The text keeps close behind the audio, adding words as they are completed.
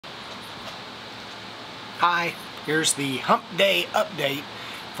Hi, here's the Hump Day update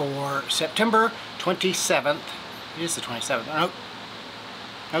for September 27th. It is the 27th.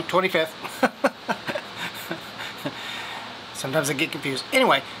 No, 25th. Sometimes I get confused.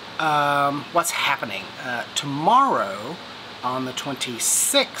 Anyway, what's happening? Tomorrow, on the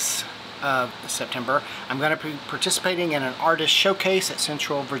 26th of September, I'm going to be participating in an artist showcase at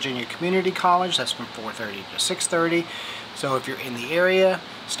Central Virginia Community College. That's from 4:30 to 6:30. So if you're in the area,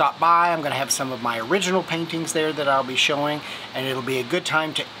 stop by. I'm going to have some of my original paintings there that I'll be showing, and it'll be a good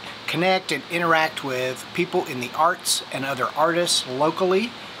time to connect and interact with people in the arts and other artists locally.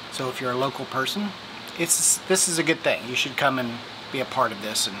 So if you're a local person, this is a good thing. You should come and be a part of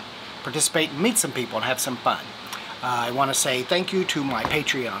this and participate and meet some people and have some fun. I want to say thank you to my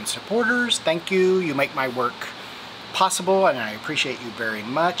Patreon supporters. Thank you. You make my work possible, and I appreciate you very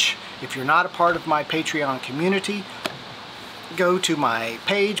much. If you're not a part of my Patreon community, go to my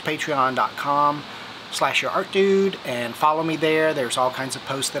page, patreon.com/YourArtDude, and follow me there. There's all kinds of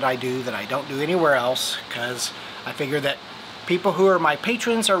posts that I do that I don't do anywhere else, because I figure that people who are my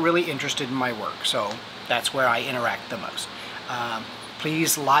patrons are really interested in my work, so that's where I interact the most.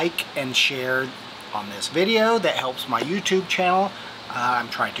 Please like and share on this video. That helps my YouTube channel. I'm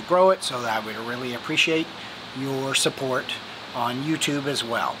trying to grow it, so that I would really appreciate your support on YouTube as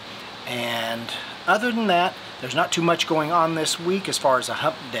well. And other than that, there's not too much going on this week as far as a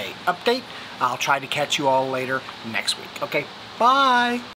Hump Day update. I'll try to catch you all later next week. Okay, bye!